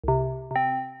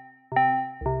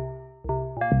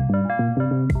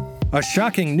A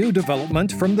shocking new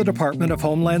development from the Department of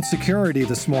Homeland Security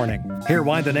this morning. Hear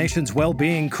why the nation's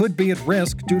well-being could be at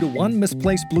risk due to one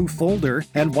misplaced blue folder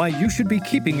and why you should be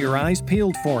keeping your eyes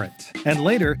peeled for it. And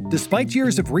later, despite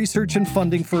years of research and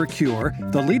funding for a cure,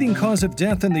 the leading cause of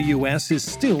death in the U.S. is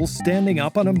still standing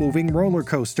up on a moving roller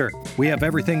coaster. We have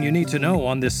everything you need to know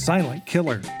on this silent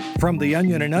killer. From The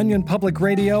Onion and Onion Public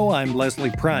Radio, I'm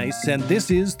Leslie Price, and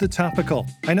this is The Topical.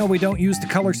 I know we don't use the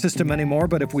color system anymore,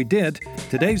 but if we did,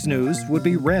 today's news would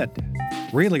be red.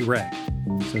 Really red.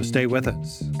 So stay with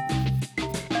us.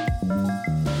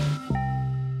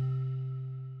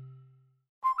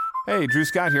 Hey, Drew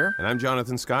Scott here, and I'm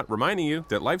Jonathan Scott, reminding you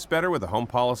that life's better with a home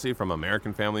policy from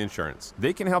American Family Insurance.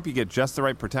 They can help you get just the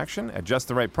right protection at just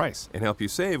the right price and help you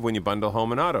save when you bundle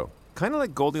home and auto. Kind of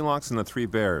like Goldilocks and the Three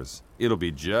Bears. It'll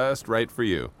be just right for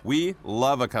you. We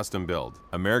love a custom build.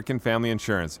 American Family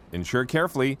Insurance. Insure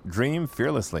carefully, dream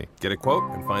fearlessly. Get a quote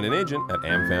and find an agent at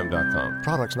amfam.com.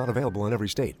 Products not available in every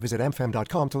state. Visit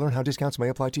amfam.com to learn how discounts may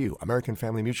apply to you. American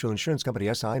Family Mutual Insurance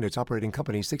Company, SI, and its operating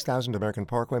company, 6000 American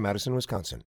Parkway, Madison,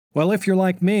 Wisconsin. Well, if you're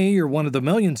like me, you're one of the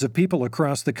millions of people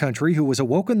across the country who was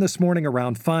awoken this morning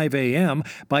around 5 a.m.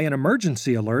 by an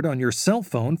emergency alert on your cell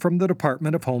phone from the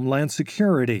Department of Homeland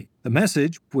Security. The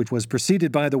message, which was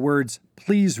preceded by the words,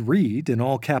 "Please read," in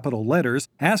all capital letters,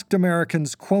 asked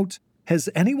Americans, quote, "Has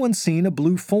anyone seen a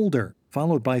blue folder?"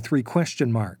 followed by 3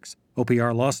 question marks.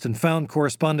 OPR Lost and Found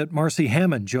correspondent Marcy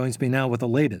Hammond joins me now with the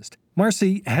latest.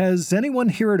 Marcy, has anyone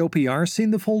here at OPR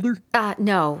seen the folder?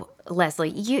 No, Leslie.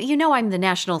 You know I'm the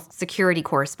national security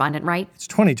correspondent, right? It's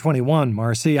 2021,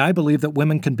 Marcy. I believe that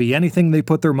women can be anything they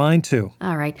put their mind to.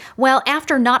 All right. Well,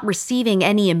 after not receiving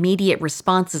any immediate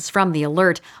responses from the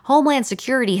alert, Homeland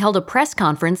Security held a press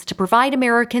conference to provide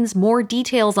Americans more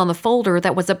details on the folder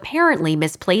that was apparently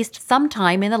misplaced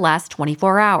sometime in the last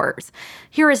 24 hours.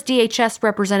 Here is DHS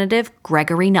Representative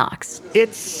Gregory Knox.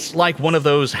 It's like one of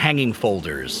those hanging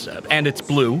folders, and it's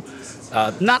blue.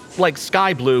 Not like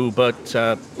sky blue, but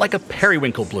like a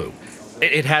periwinkle blue.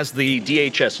 It has the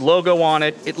DHS logo on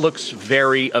it. It looks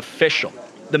very official.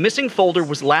 The missing folder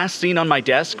was last seen on my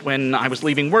desk when I was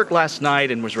leaving work last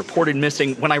night and was reported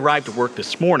missing when I arrived at work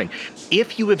this morning.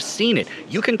 If you have seen it,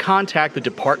 you can contact the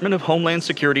Department of Homeland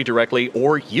Security directly,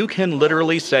 or you can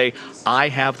literally say, "I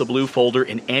have the blue folder,"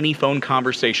 in any phone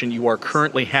conversation you are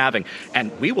currently having,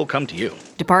 and we will come to you.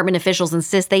 Department officials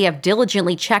insist they have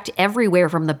diligently checked everywhere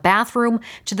from the bathroom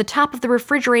to the top of the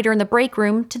refrigerator in the break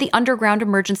room to the underground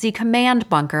emergency command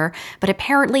bunker, but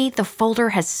apparently the folder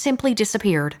has simply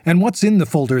disappeared. And what's in the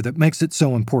folder that makes it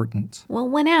so important? Well,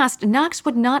 when asked, Knox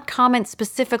would not comment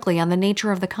specifically on the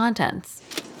nature of the contents.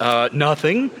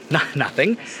 Nothing.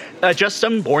 Nothing. Just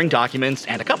some boring documents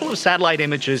and a couple of satellite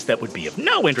images that would be of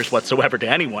no interest whatsoever to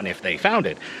anyone if they found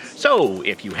it. So,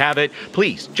 if you have it,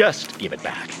 please just give it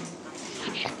back.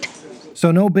 So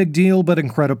no big deal, but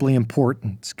incredibly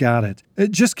important. Got it.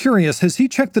 Just curious, has he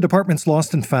checked the department's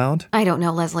Lost and Found? I don't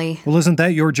know, Leslie. Well, isn't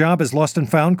that your job as Lost and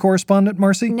Found correspondent,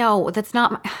 Marcy? No, that's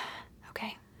not my...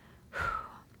 Okay.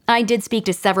 I did speak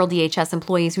to several DHS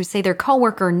employees who say their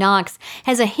coworker, Knox,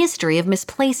 has a history of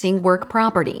misplacing work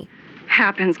property.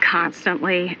 Happens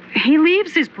constantly. He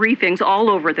leaves his briefings all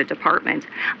over the department.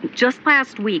 Just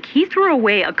last week, he threw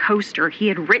away a coaster he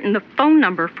had written the phone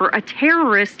number for a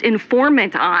terrorist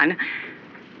informant on.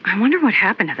 I wonder what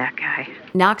happened to that guy.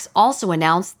 Knox also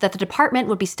announced that the department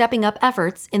would be stepping up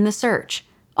efforts in the search.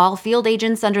 All field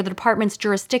agents under the department's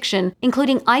jurisdiction,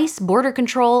 including ICE, Border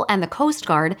Control, and the Coast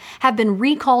Guard, have been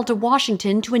recalled to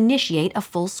Washington to initiate a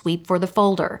full sweep for the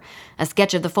folder. A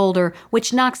sketch of the folder,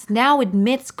 which Knox now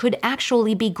admits could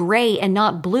actually be gray and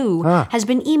not blue, has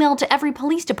been emailed to every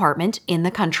police department in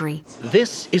the country.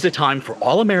 This is a time for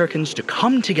all Americans to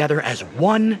come together as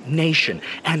one nation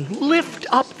and lift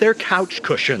up their couch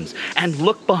cushions and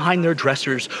look behind their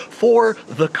dressers for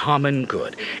the common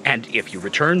good. And if you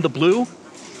return the blue,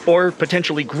 or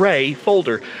potentially gray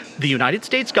folder, the United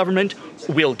States government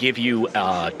will give you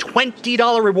a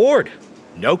 $20 reward.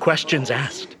 No questions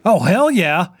asked. Oh, hell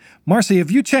yeah. Marcy, have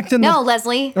you checked in No,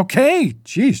 Leslie. Okay.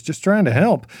 Geez, just trying to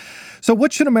help. So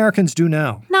what should Americans do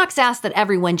now? Knox asked that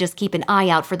everyone just keep an eye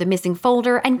out for the missing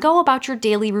folder and go about your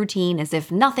daily routine as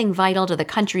if nothing vital to the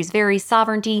country's very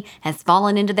sovereignty has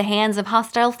fallen into the hands of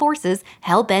hostile forces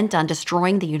hell-bent on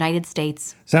destroying the United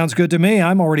States. Sounds good to me.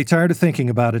 I'm already tired of thinking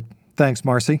about it. Thanks,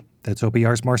 Marcy. That's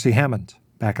OPR's Marcy Hammond.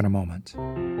 Back in a moment.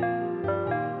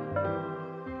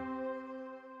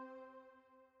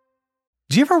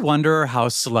 Do you ever wonder how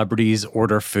celebrities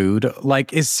order food?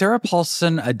 Like, is Sarah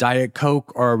Paulson a Diet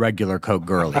Coke or a regular Coke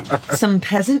girlie? Some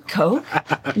peasant Coke?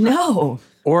 No.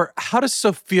 Or how does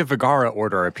Sofia Vergara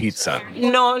order a pizza?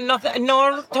 No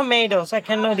tomatoes. I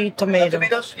cannot eat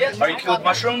tomatoes. Are you cool with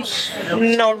mushrooms?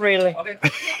 Not really.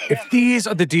 If these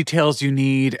are the details you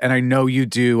need, and I know you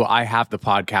do, I have the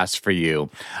podcast for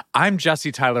you. I'm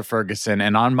Jesse Tyler Ferguson,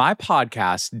 and on my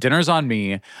podcast, Dinners on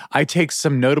Me, I take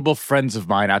some notable friends of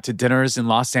mine out to dinners in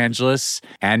Los Angeles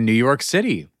and New York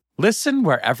City. Listen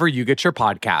wherever you get your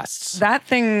podcasts. That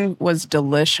thing was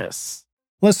delicious.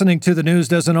 Listening to the news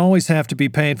doesn't always have to be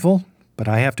painful, but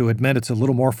I have to admit it's a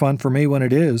little more fun for me when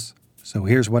it is. So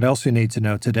here's what else you need to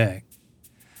know today.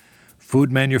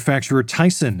 Food manufacturer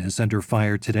Tyson is under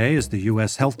fire today as the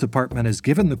U.S. Health Department has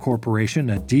given the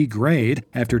corporation a D grade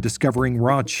after discovering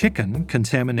raw chicken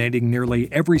contaminating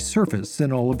nearly every surface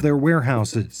in all of their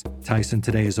warehouses. Tyson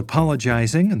today is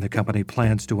apologizing, and the company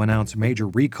plans to announce major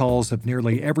recalls of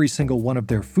nearly every single one of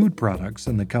their food products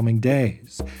in the coming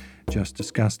days. Just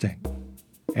disgusting.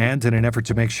 And in an effort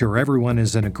to make sure everyone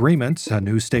is in agreement, a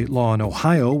new state law in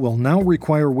Ohio will now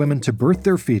require women to birth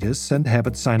their fetus and have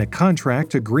it sign a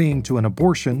contract agreeing to an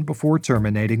abortion before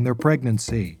terminating their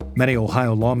pregnancy. Many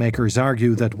Ohio lawmakers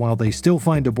argue that while they still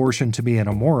find abortion to be an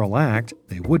immoral act,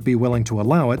 they would be willing to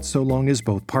allow it so long as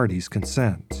both parties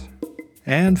consent.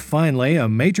 And finally, a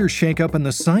major shakeup in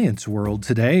the science world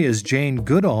today as Jane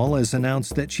Goodall has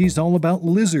announced that she's all about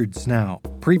lizards now.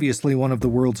 Previously one of the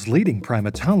world's leading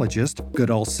primatologists,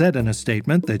 Goodall said in a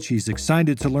statement that she's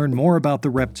excited to learn more about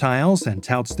the reptiles and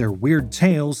touts their weird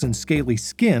tails and scaly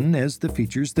skin as the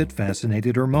features that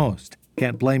fascinated her most.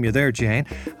 Can't blame you there, Jane.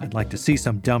 I'd like to see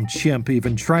some dumb chimp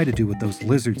even try to do what those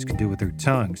lizards can do with their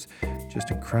tongues.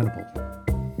 Just incredible.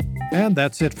 And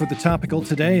that's it for The Topical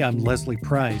today. I'm Leslie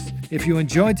Price. If you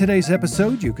enjoyed today's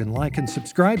episode, you can like and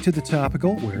subscribe to The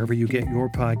Topical wherever you get your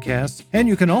podcasts. And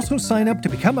you can also sign up to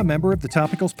become a member of The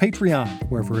Topical's Patreon,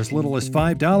 where for as little as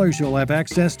 $5, you'll have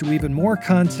access to even more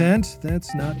content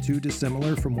that's not too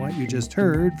dissimilar from what you just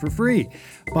heard for free.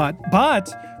 But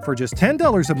for just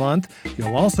 $10 a month,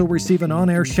 you'll also receive an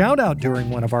on-air shout-out during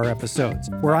one of our episodes,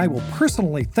 where I will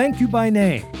personally thank you by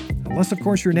name. Unless, of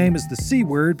course, your name is the C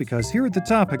word, because here at The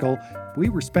Topical, we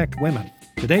respect women.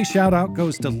 Today's shout-out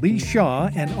goes to Lee Shaw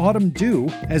and Autumn Dew,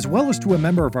 as well as to a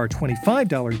member of our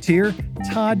 $25 tier,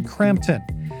 Todd Crampton.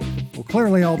 Well,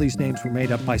 clearly all these names were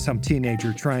made up by some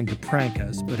teenager trying to prank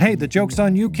us. But hey, the joke's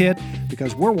on you, kid,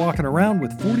 because we're walking around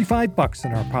with $45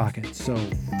 in our pockets, so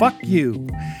fuck you.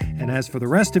 And as for the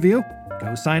rest of you,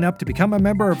 go sign up to become a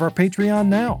member of our Patreon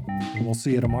now, and we'll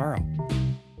see you tomorrow.